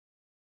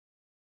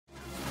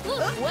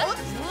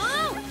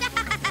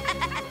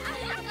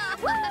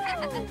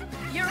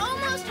You're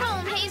almost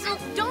home, Hazel.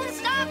 Don't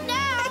stop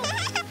now.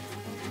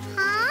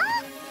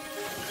 Huh?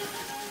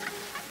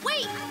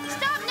 Wait,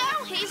 stop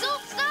now, Hazel.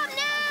 Stop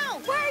now.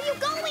 Where are you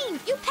going?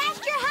 You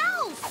passed your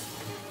house.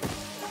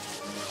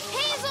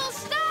 Hazel,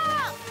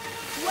 stop.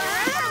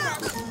 Wow.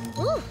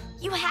 Ooh.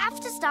 You have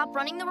to stop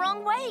running the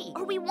wrong way,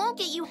 or we won't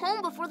get you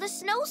home before the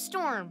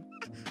snowstorm.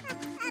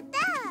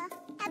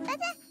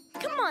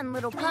 Come on,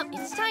 little pup.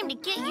 It's time to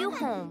get you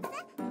home.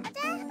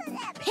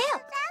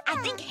 Pip, I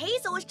think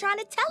Hazel is trying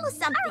to tell us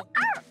something.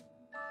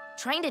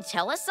 Trying to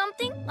tell us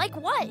something? Like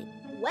what?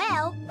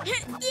 Well,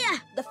 yeah.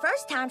 The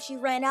first time she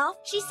ran off,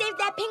 she saved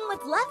that ping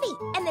with Luffy.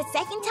 And the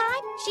second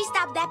time, she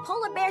stopped that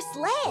polar bear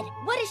sled.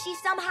 What if she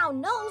somehow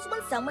knows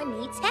when someone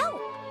needs help?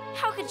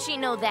 How could she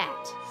know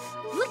that?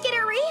 Look at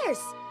her ears.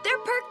 They're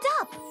perked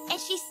up. And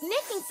she's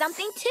sniffing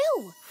something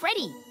too.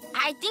 Freddie,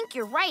 I think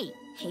you're right.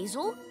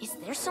 Hazel, is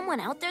there someone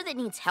out there that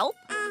needs help?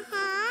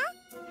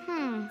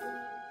 Uh-huh.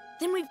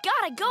 Then we've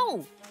got to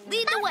go.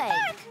 Lead the way.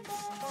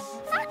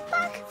 Bark,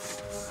 bark.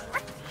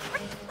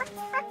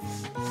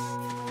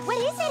 What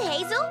is it,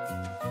 Hazel?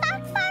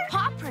 Bark, bark.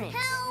 Paw prints.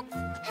 Help!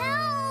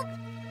 Help!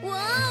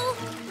 Whoa!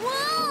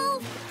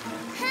 Whoa!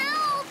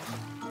 Help!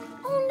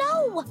 Oh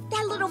no!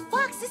 That little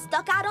fox is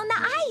stuck out on the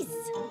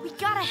ice. We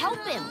got to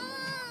help him.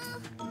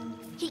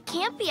 He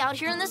can't be out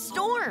here in the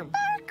storm.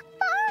 Bark,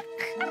 bark.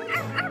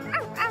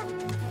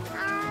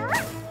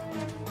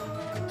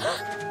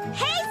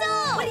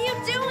 Hazel! What are you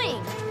doing?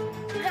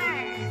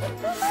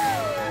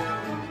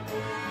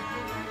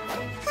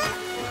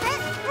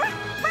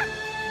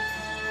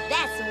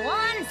 That's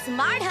one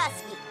smart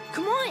husky.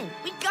 Come on,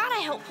 we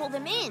gotta help pull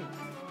them in.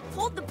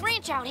 Hold the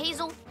branch out,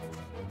 Hazel.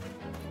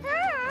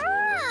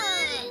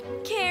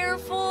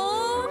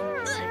 Careful.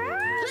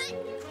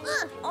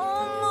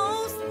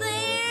 Almost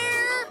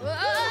there.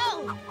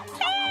 Whoa!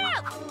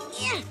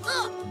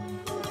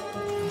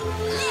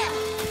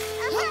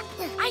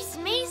 Ice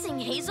amazing,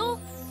 Hazel.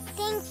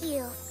 Thank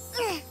you.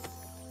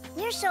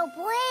 You're so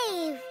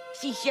brave.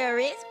 She sure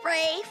is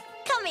brave.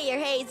 Come here,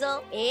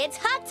 Hazel. It's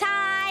hug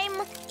time.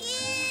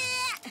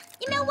 Yeah.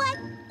 You know what?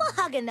 We'll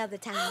hug another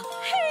time.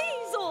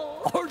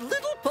 Hazel! Our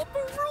little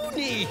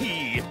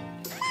pupperoonie!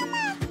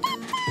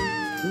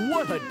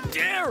 What a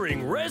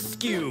daring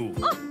rescue!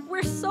 Oh,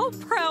 we're so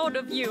proud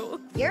of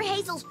you. You're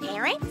Hazel's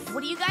parents?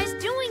 What are you guys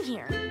doing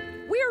here?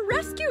 We're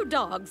rescue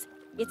dogs.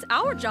 It's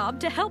our job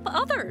to help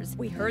others.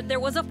 We heard there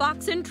was a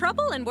fox in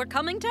trouble and we're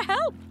coming to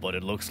help. But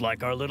it looks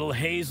like our little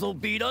Hazel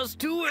beat us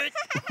to it.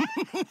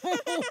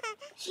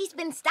 She's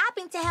been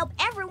stopping to help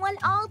everyone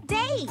all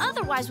day.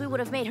 Otherwise, we would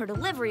have made her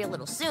delivery a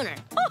little sooner.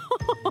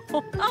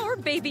 Oh, our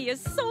baby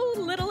is so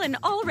little and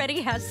already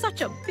has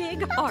such a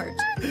big heart.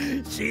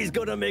 She's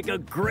gonna make a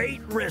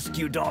great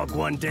rescue dog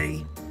one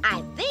day.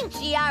 I think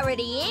she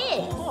already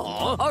is.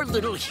 Aw, our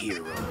little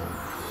hero.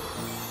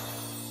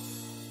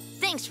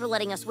 Thanks for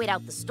letting us wait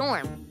out the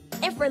storm.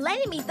 And for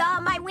letting me thaw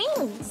my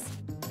wings.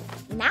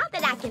 Now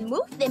that I can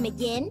move them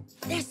again,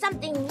 there's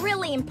something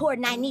really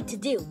important I need to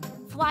do.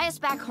 Fly us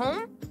back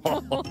home?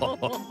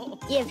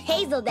 Give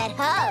Hazel that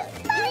hug.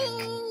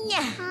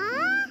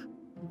 Huh?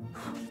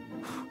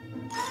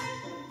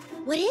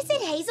 What is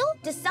it, Hazel?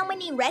 Does someone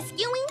need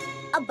rescuing?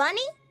 A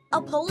bunny?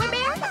 A polar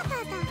bear?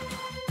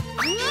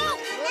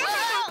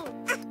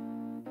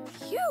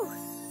 Phew,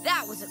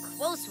 that was a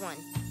close one.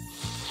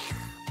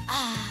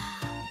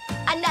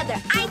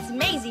 Another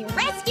ice-mazing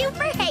rescue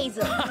for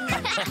Hazel.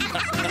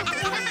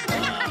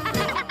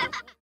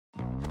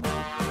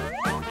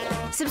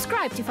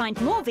 Subscribe to find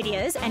more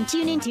videos and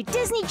tune in to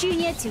Disney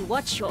Junior to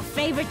watch your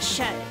favorite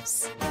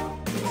shows.